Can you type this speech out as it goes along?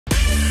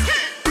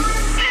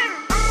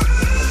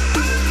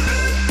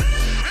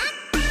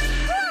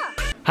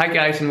Hi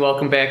guys, and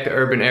welcome back to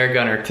Urban Air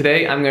Gunner.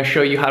 Today I'm going to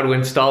show you how to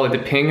install a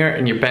depinger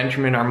in your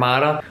Benjamin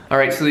Armada.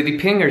 Alright, so the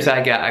depingers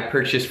I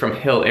purchased from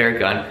Hill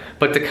Airgun,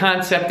 but the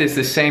concept is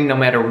the same no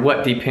matter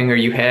what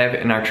depinger you have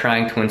and are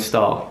trying to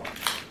install.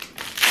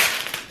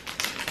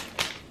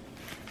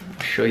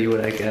 I'll show you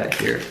what I got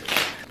here.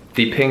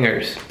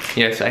 Depingers.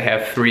 Yes, I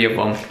have 3 of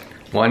them.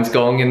 One's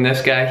going in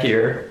this guy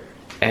here,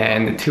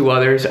 and the 2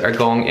 others are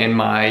going in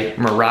my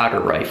Marauder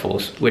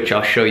rifles, which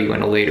I'll show you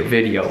in a later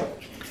video.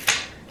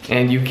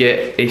 And you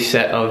get a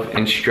set of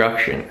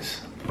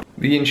instructions.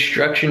 The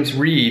instructions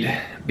read,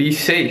 be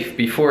safe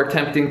before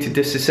attempting to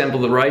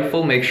disassemble the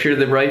rifle. Make sure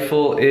the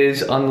rifle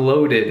is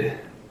unloaded.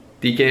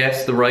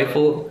 Degas the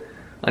rifle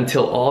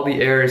until all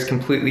the air is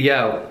completely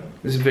out.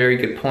 This is a very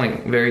good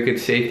point, very good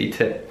safety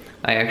tip.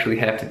 I actually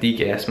have to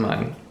degas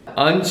mine.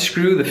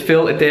 Unscrew the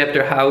fill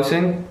adapter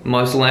housing,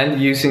 muzzle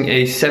end, using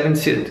a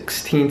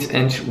 7/16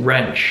 inch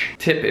wrench.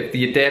 Tip, if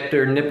the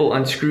adapter nipple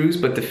unscrews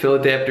but the fill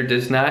adapter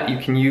does not, you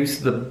can use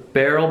the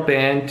barrel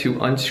band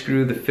to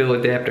unscrew the fill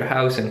adapter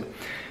housing.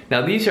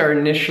 Now these are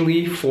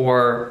initially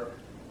for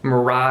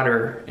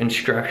Marauder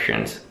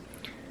instructions.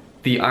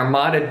 The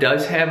Armada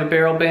does have a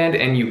barrel band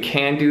and you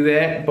can do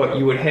that, but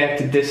you would have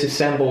to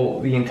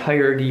disassemble the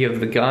entirety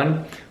of the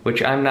gun,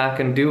 which I'm not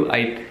going to do.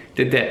 I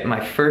did that my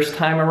first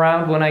time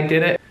around when I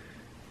did it.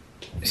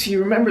 So you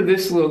remember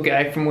this little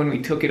guy from when we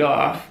took it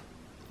off?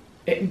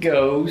 It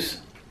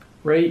goes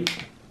right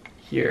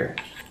here.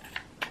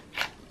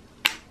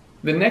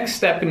 The next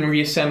step in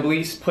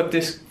reassembly is put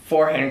this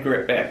forehand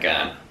grip back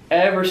on.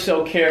 Ever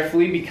so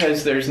carefully,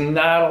 because there's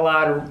not a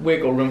lot of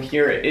wiggle room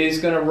here. It is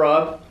going to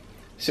rub,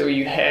 so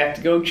you have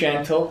to go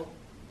gentle.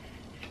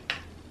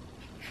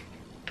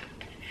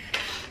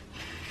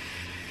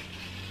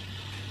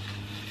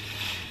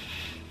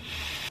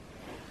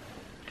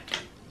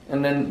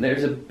 And then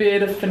there's a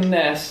bit of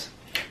finesse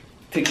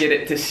to get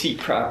it to seat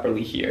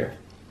properly here.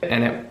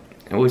 And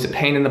it was a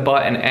pain in the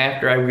butt, and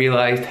after I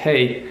realized,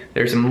 hey,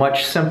 there's a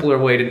much simpler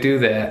way to do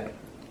that,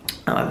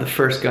 the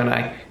first gun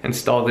I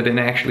installed it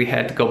and actually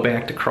had to go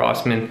back to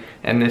Crosman,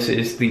 and this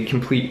is the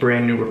complete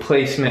brand new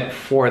replacement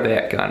for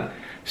that gun.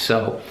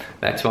 So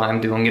that's why I'm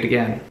doing it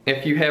again.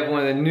 If you have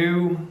one of the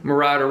new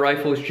Marauder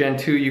rifles, Gen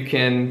 2, you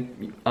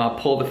can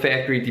pull the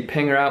factory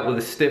depinger out with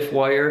a stiff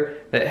wire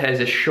that has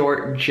a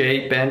short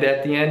J bend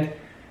at the end,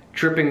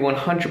 dripping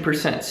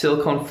 100%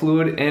 silicone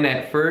fluid in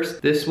at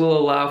first. This will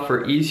allow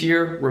for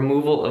easier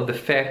removal of the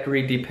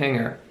factory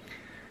depinger.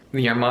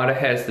 The Armada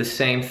has the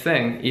same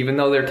thing. Even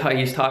though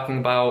he's talking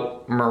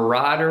about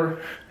Marauder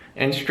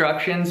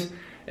instructions,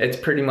 it's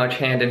pretty much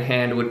hand in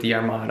hand with the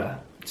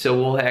Armada. So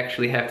we'll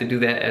actually have to do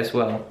that as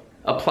well.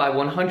 Apply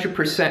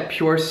 100%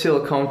 pure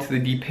silicone to the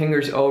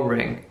depinger's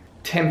O-ring.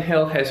 Tim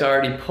Hill has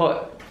already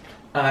put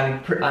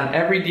on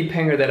every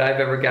depinger that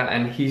I've ever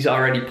gotten, he's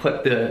already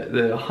put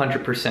the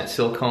 100%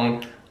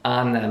 silicone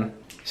on them.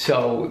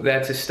 So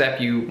that's a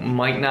step you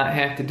might not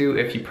have to do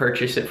if you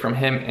purchase it from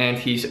him and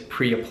he's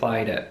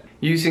pre-applied it.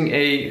 Using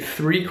a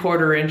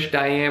 3/4 inch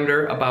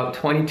diameter, about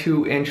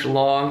 22 inch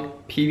long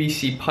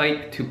PVC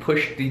pipe to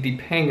push the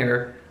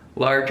depinger,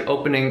 large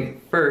opening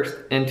first,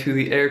 into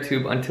the air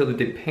tube until the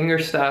depinger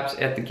stops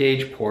at the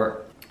gauge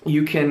port.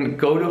 You can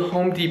go to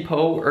Home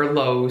Depot or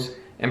Lowe's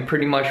and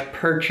pretty much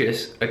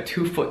purchase a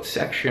 2-foot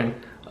section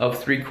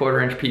of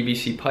 3/4 inch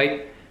PVC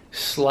pipe,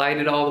 slide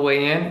it all the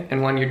way in,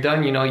 and when you're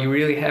done, you know, you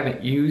really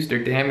haven't used or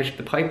damaged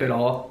the pipe at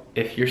all.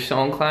 If you're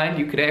so inclined,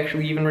 you could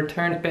actually even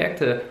return it back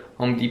to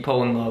Home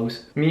Depot and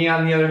Lowe's. Me,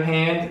 on the other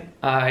hand,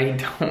 I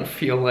don't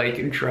feel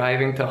like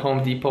driving to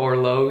Home Depot or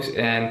Lowe's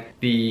in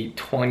the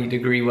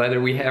 20-degree weather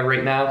we have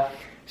right now.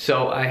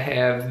 So I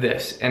have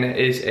this, and it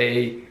is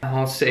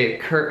I'll say a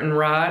curtain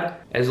rod.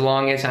 As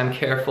long as I'm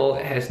careful,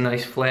 it has a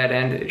nice flat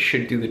end, it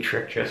should do the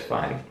trick just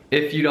fine.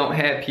 If you don't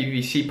have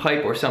PVC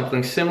pipe or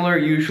something similar,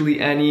 usually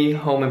any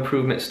home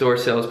improvement store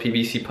sells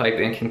PVC pipe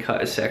and can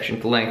cut a section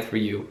to length for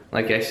you.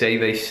 Like I say,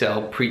 they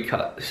sell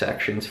pre-cut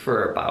sections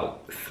for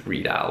about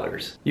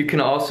 $3. You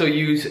can also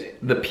use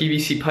the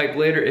PVC pipe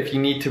later if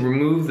you need to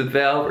remove the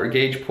valve or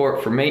gauge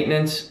port for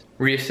maintenance.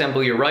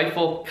 Reassemble your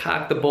rifle,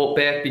 cock the bolt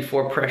back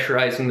before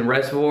pressurizing the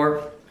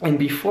reservoir. And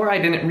before, I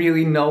didn't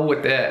really know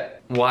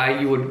why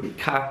you would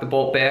cock the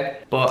bolt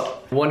back,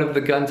 but one of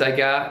the guns I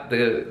got,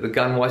 the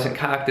gun wasn't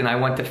cocked and I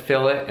went to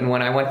fill it, and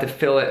when I went to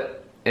fill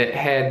it, it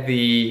had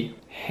the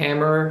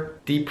hammer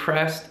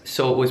depressed,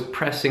 so it was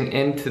pressing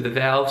into the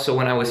valve, so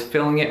when I was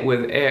filling it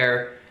with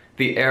air,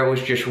 the air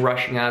was just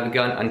rushing out of the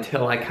gun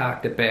until I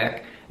cocked it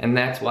back, and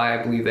that's why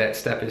I believe that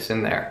step is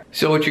in there.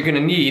 So what you're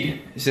gonna need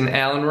is an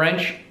Allen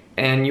wrench,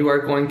 and you are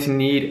going to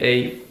need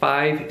a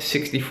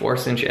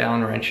 5/64 inch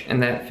Allen wrench,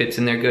 and that fits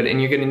in there good.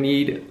 And you're gonna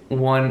need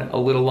one a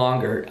little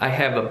longer. I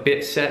have a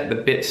bit set, the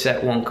bit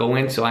set won't go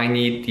in, so I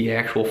need the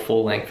actual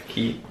full length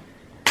key.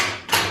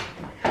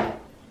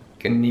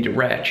 Gonna need a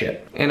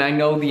ratchet. And I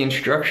know the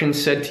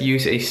instructions said to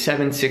use a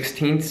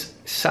 7/16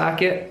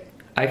 socket.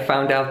 I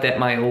found out that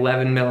my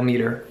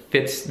 11mm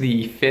fits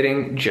the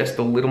fitting just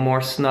a little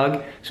more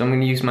snug, so I'm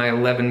gonna use my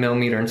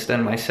 11mm instead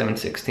of my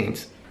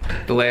 7/16.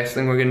 The last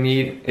thing we're gonna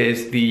need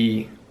is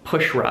the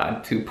push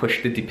rod to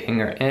push the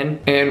depinger in.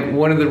 And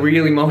one of the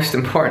really most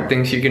important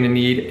things you're gonna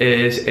need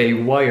is a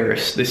wire,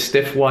 the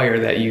stiff wire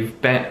that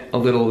you've bent a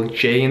little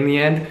J in the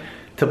end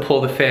to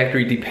pull the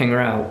factory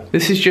depinger out.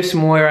 This is just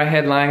some wire I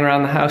had lying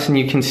around the house, and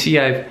you can see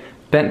I've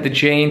bent the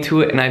J into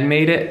it, and I've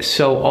made it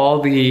so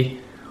all the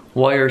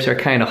wires are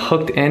kind of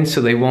hooked in so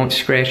they won't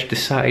scratch the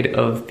side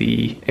of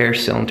the air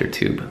cylinder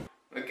tube.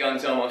 The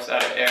gun's almost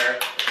out of air.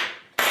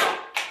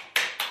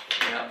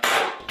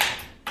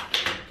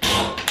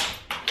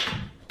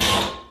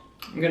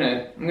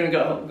 I'm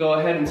gonna go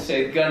ahead and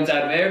say the gun's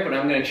out of air, but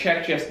I'm gonna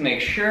check just to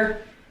make sure.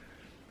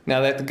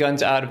 Now that the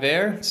gun's out of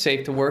air, it's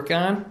safe to work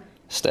on.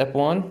 Step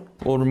one,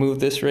 we'll remove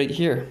this right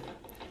here.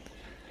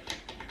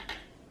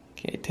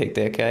 Okay, take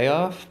that guy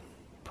off,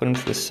 put him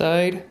to the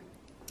side.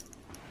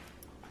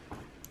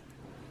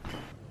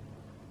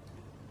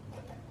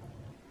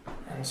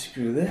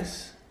 Unscrew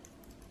this.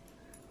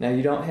 Now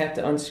you don't have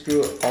to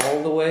unscrew it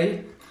all the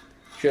way,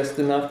 just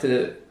enough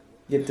to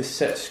get the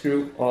set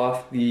screw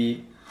off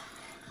the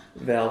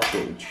valve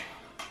gauge,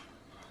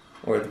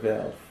 or the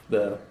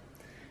valve,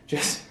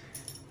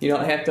 you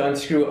don't have to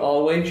unscrew it all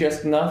the way,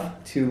 just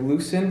enough to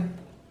loosen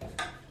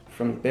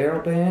from the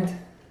barrel band.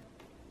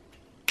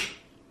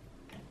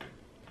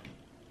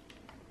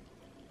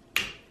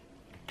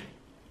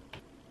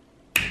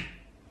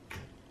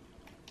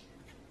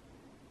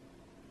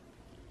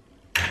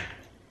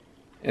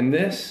 And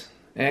this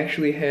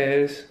actually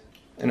has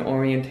an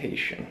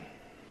orientation.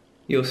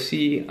 You'll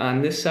see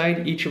on this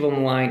side each of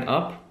them line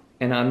up,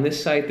 and on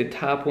this side the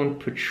top one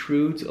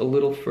protrudes a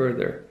little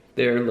further.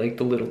 They're like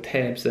the little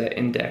tabs that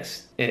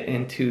index it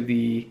into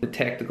the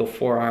tactical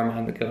forearm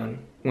on the gun.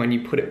 When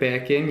you put it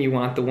back in, you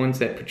want the ones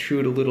that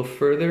protrude a little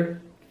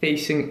further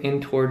facing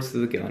in towards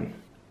the gun.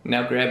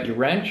 Now grab your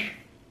wrench,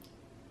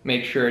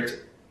 make sure it's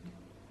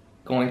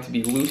going to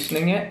be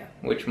loosening it,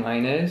 which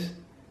mine is.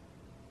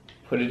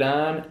 Put it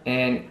on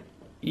and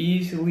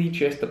easily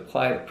just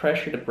apply the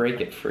pressure to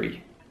break it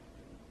free.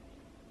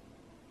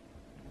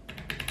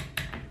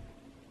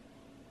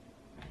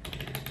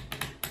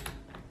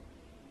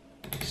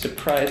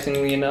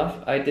 Surprisingly enough,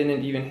 I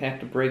didn't even have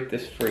to break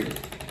this free.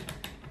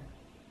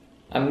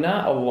 I'm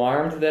not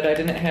alarmed that I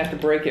didn't have to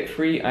break it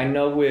free. I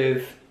know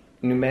with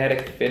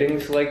pneumatic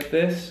fittings like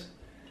this,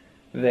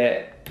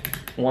 that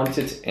once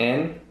it's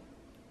in,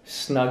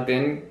 snugged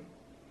in,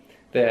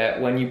 that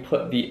when you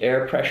put the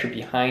air pressure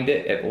behind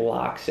it, it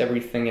locks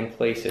everything in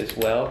place as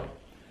well.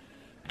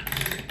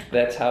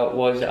 That's how it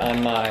was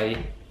on my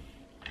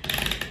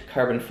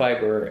carbon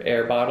fiber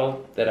air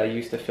bottle that I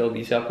used to fill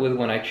these up with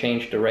when I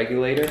changed the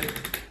regulator.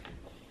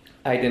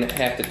 I didn't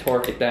have to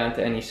torque it down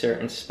to any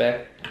certain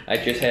spec. I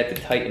just had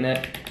to tighten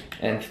it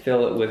and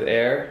fill it with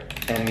air,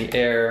 and the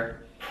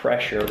air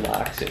pressure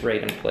locks it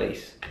right in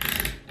place.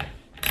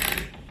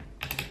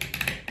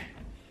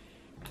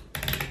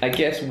 I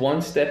guess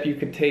one step you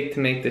could take to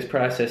make this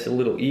process a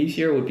little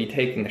easier would be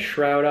taking the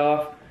shroud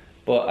off,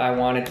 but I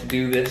wanted to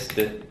do this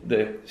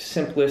the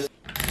simplest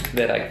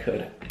that I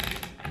could.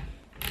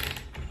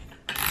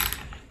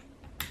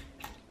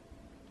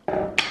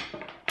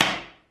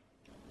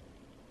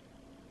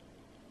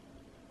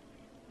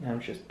 Now I'm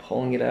just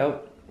pulling it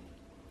out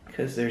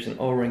because there's an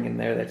O-ring in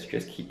there that's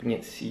just keeping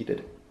it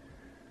seated.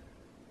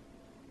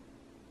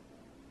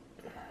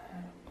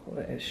 Pull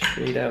it as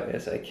straight out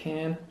as I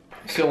can.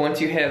 So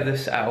once you have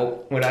this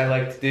out, what I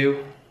like to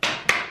do,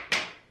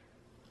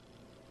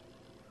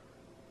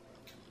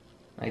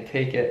 I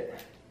take it,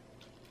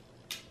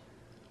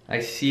 I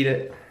seat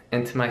it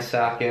into my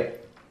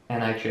socket,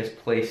 and I just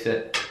place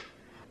it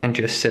and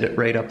just sit it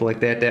right up like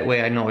that. That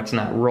way I know it's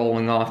not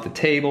rolling off the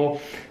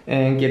table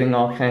and getting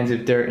all kinds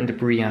of dirt and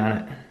debris on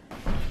it.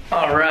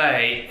 All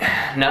right,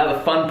 now the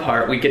fun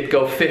part, we get to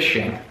go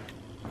fishing.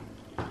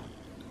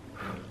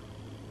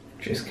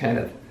 Just kind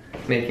of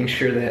making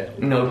sure that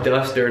no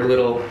dust or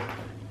little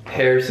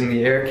hairs in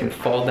the air can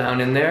fall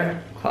down in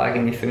there, clog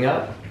anything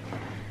up.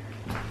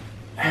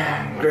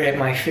 Grab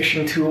my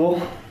fishing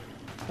tool.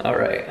 All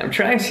right, I'm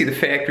trying to see the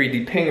factory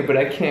depinger, but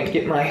I can't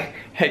get my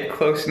head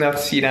close enough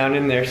to see down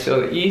in there.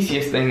 So the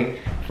easiest thing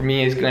for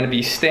me is going to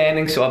be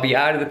standing, so I'll be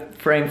out of the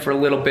frame for a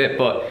little bit,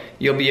 but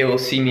you'll be able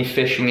to see me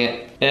fishing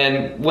it.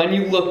 And when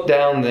you look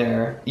down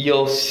there,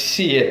 you'll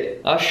see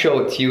it. I'll show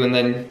it to you and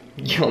then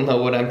you'll know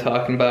what I'm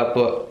talking about,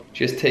 but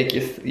just take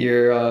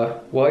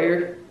your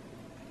wire,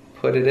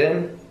 put it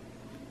in,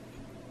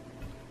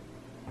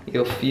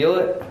 you'll feel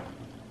it.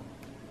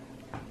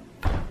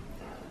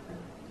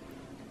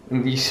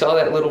 And you saw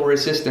that little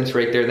resistance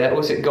right there, that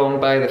was it going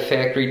by the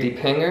factory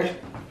depinger.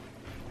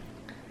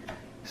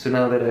 So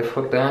now that I've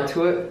hooked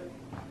onto it,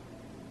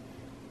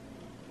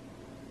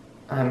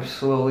 I'm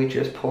slowly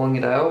just pulling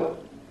it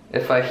out.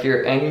 If I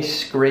hear any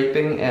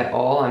scraping at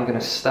all, I'm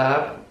gonna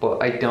stop,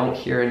 but I don't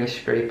hear any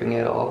scraping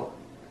at all.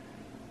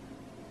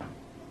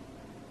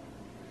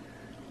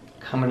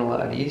 Coming a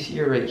lot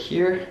easier right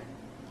here.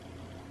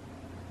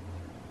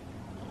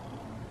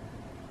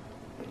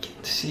 You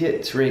can see it,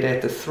 it's right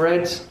at the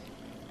threads.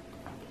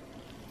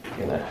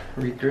 Gonna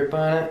re-grip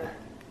on it.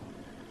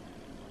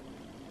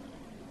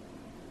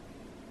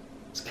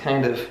 It's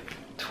kind of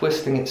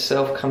twisting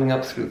itself coming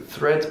up through the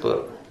threads,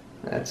 but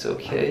that's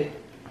okay.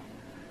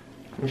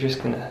 I'm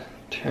just gonna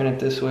turn it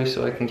this way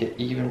so I can get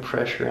even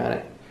pressure on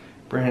it,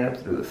 bring it up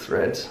through the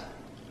threads.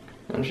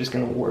 I'm just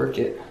gonna work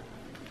it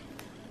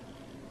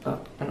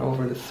up and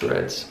over the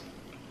threads.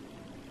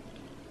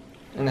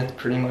 And that's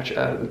pretty much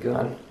out of the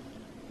gun.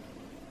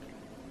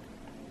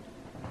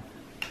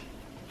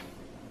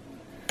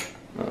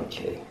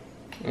 Okay,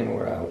 and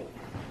we're out.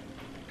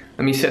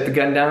 Let me set the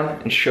gun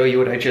down and show you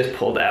what I just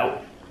pulled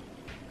out.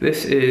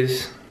 This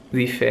is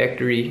the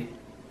factory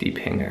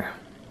depinger.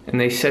 And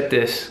they set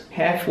this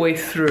halfway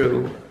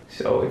through,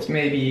 so it's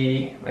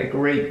maybe like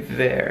right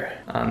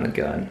there on the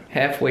gun.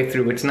 Halfway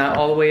through, it's not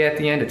all the way at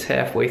the end, it's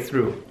halfway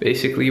through.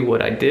 Basically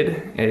what I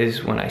did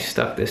is when I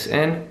stuck this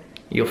in,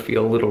 you'll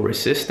feel a little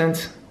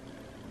resistance.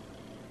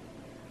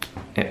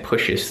 It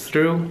pushes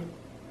through.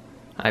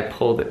 I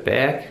pulled it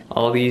back.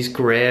 All these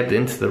grabbed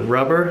into the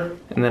rubber,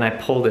 and then I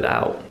pulled it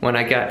out. When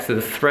I got to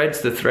the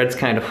threads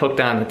kind of hooked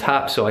on the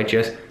top, so I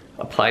just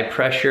applied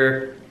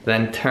pressure,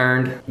 then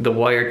turned the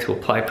wire to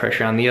apply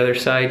pressure on the other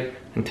side,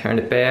 and turned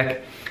it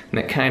back. And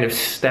it kind of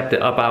stepped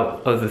it up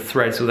out of the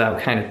threads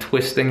without kind of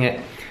twisting it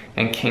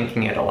and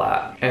kinking it a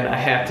lot. And I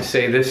have to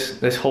say,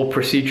 this whole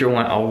procedure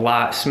went a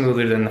lot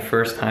smoother than the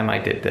first time I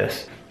did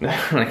this.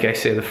 Like I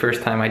say, the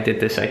first time I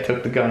did this, I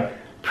took the gun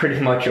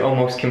pretty much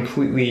almost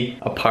completely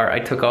apart. I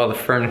took all the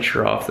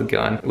furniture off the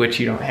gun,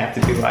 which you don't have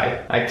to do.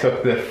 I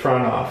took the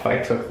front off, I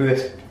took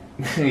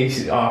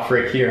these off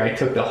right here. I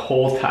took the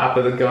whole top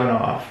of the gun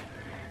off.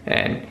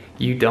 And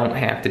you don't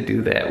have to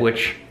do that,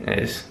 which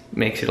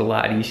makes it a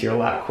lot easier, a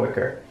lot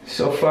quicker.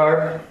 So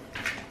far,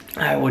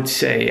 I would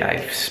say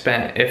I've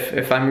spent,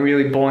 if I'm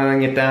really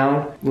boiling it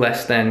down,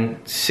 less than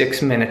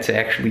 6 minutes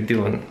actually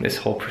doing this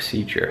whole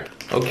procedure.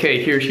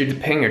 Okay, here's your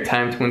depinger,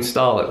 time to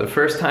install it. The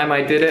first time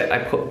I did it, I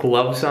put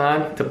gloves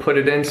on to put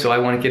it in so I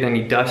wouldn't get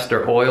any dust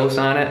or oils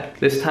on it.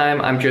 This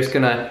time, I'm just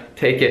gonna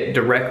take it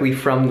directly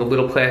from the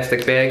little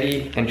plastic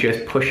baggie and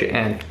just push it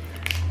in.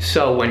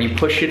 So when you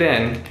push it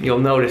in, you'll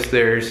notice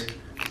there's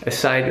a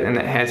side and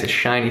it has a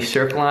shiny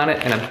circle on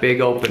it and a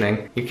big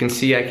opening. You can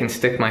see I can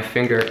stick my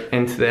finger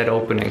into that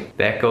opening.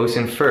 That goes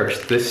in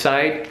first. This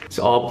side, it's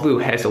all blue,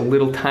 has a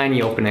little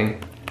tiny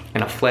opening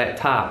and a flat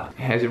top.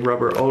 It has a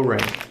rubber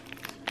O-ring.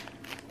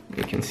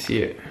 You can see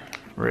it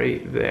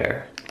right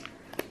there.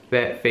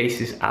 That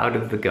faces out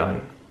of the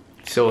gun.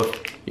 So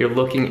if you're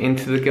looking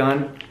into the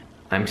gun,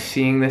 I'm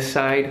seeing this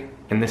side,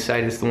 and this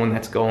side is the one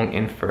that's going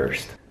in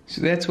first. So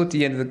that's what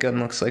the end of the gun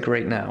looks like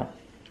right now.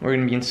 We're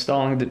gonna be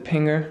installing the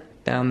depinger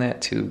down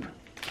that tube.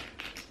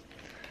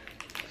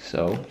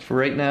 So for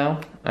right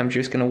now, I'm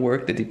just gonna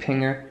work the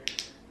depinger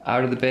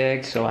out of the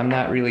bag, so I'm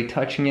not really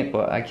touching it,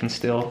 but I can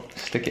still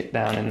stick it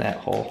down in that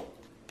hole.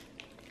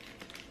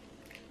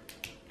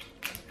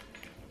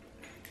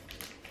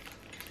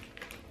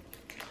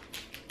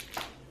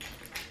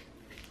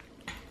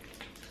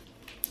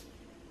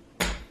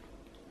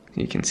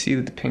 You can see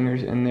the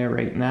depinger's in there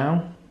right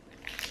now.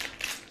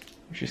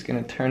 I'm just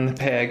gonna turn the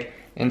bag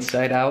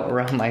inside out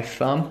around my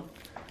thumb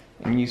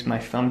and use my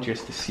thumb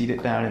just to seat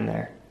it down in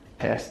there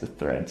past the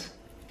threads.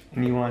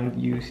 And you want to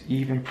use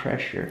even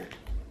pressure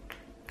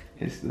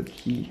is the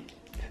key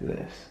to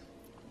this.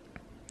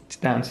 It's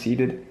down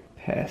seated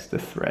past the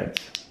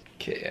threads.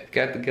 Okay, I've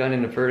got the gun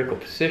in a vertical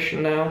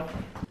position now.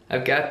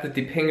 I've got the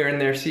depinger in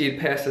there seated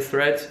past the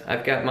threads.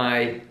 I've got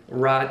my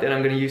rod that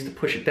I'm gonna use to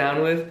push it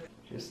down with.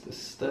 Just a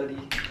steady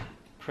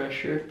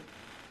pressure.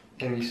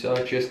 And you saw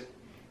it just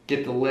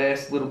get the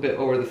last little bit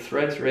over the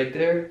threads right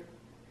there.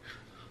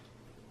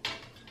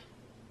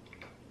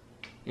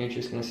 You're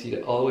just gonna seat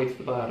it all the way to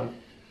the bottom.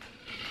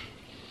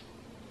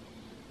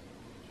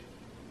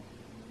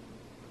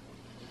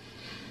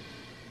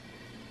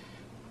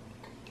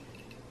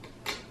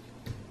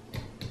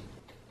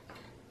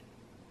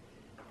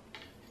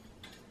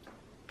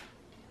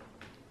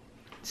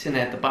 It's in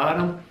at the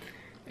bottom,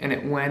 and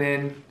it went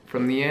in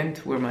from the end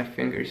to where my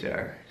fingers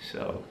are,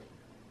 so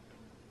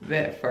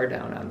that far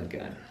down on the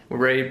gun. We're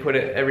ready to put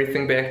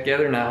everything back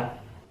together now.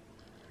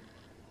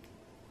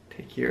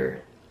 Take your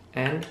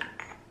end,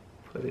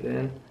 put it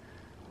in.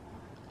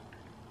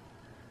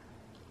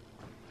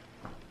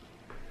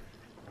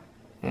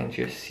 And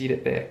just seat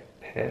it back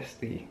past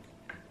the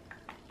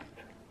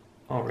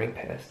O-ring,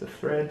 past the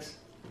threads.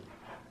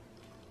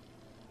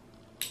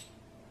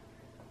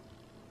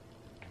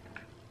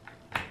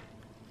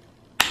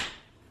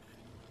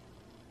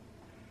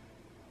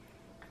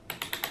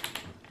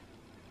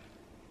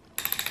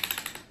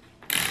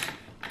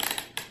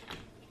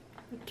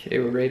 Okay,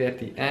 we're right at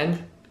the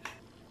end.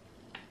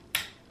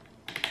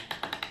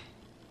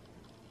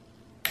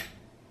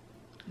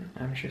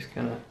 I'm just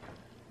gonna,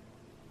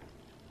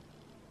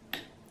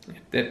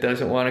 if it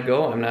doesn't want to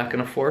go, I'm not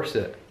gonna force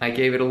it. I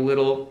gave it a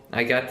little,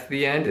 I got to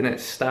the end and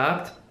it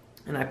stopped,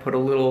 and I put a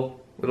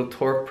little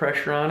torque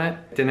pressure on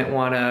it. Didn't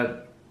want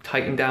to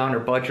tighten down or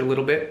budge a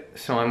little bit,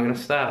 so I'm gonna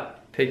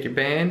stop. Take your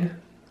band,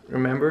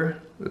 remember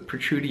the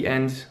protrudy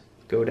ends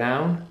go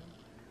down.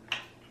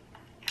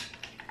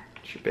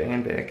 Put your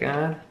band back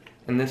on,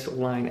 and this will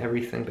line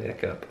everything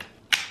back up.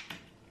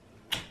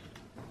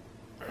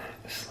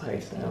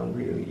 slides down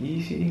really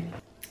easy.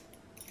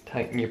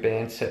 Tighten your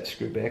band set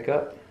screw back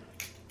up.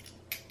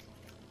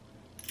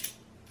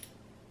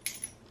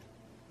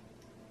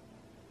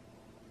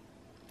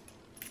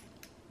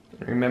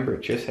 Remember,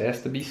 it just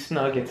has to be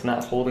snug. It's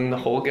not holding the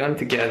whole gun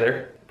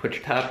together. Put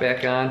your top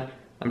back on.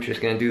 I'm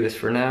just gonna do this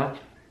for now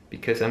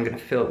because I'm gonna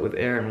fill it with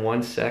air in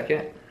 1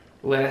 second.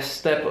 Last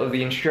step of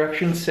the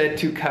instructions said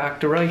to cock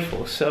the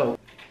rifle. So,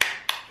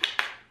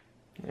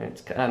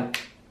 it's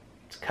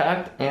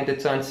cocked and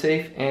it's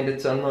unsafe and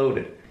it's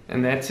unloaded.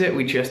 And that's it,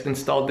 we just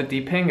installed the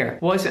depinger.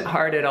 Wasn't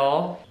hard at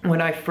all.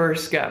 When I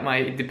first got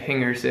my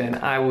depingers in,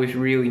 I was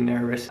really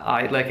nervous.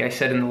 Like I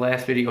said in the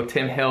last video,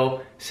 Tim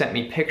Hill sent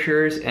me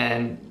pictures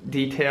and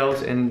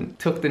details and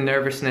took the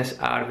nervousness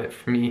out of it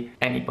for me.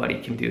 Anybody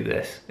can do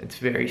this. It's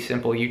very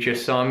simple. You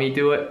just saw me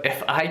do it.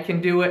 If I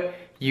can do it,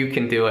 you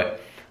can do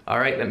it. All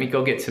right, let me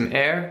go get some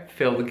air,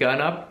 fill the gun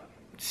up,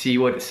 see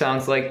what it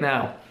sounds like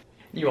now.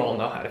 You all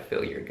know how to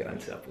fill your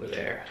guns up with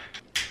air.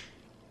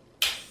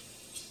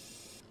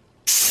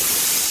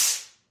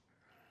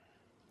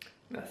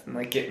 Nothing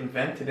like getting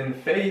vented in the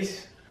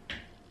face.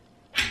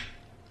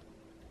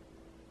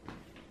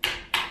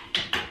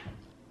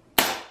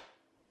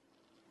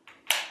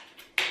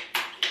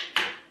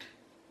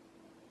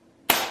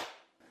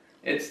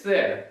 It's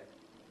there.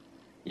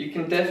 You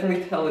can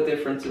definitely tell the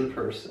difference in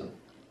person.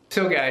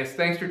 So guys,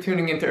 thanks for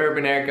tuning into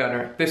Urban Air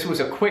Gunner. This was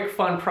a quick,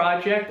 fun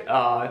project,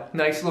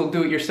 nice little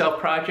do-it-yourself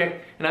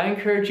project, and I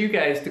encourage you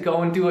guys to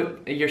go and do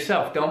it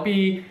yourself. Don't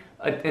be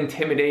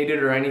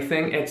intimidated or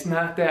anything. It's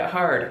not that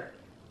hard.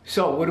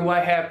 So what do I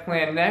have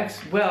planned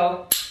next?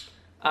 Well,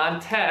 on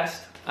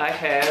test, I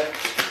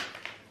have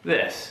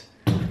this.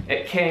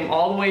 It came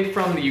all the way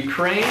from the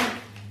Ukraine,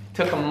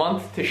 took a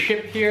month to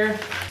ship here.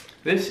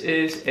 This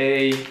is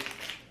a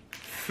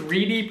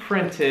 3D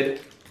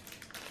printed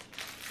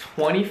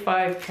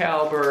 25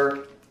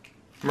 caliber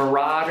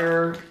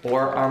Marauder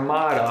or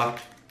Armada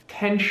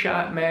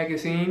 10-shot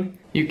magazine.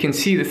 You can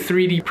see the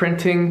 3D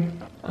printing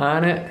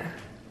on it.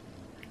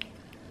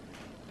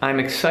 I'm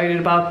excited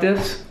about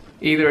this.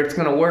 Either it's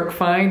gonna work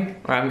fine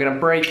or I'm gonna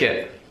break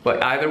it.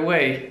 But either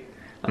way,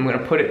 I'm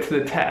gonna put it to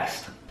the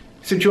test.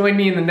 So join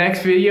me in the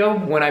next video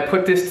when I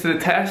put this to the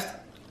test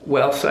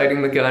while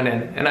sighting the gun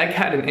in. And I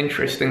got an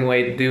interesting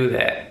way to do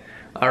that.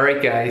 All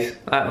right guys,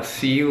 I'll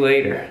see you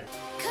later.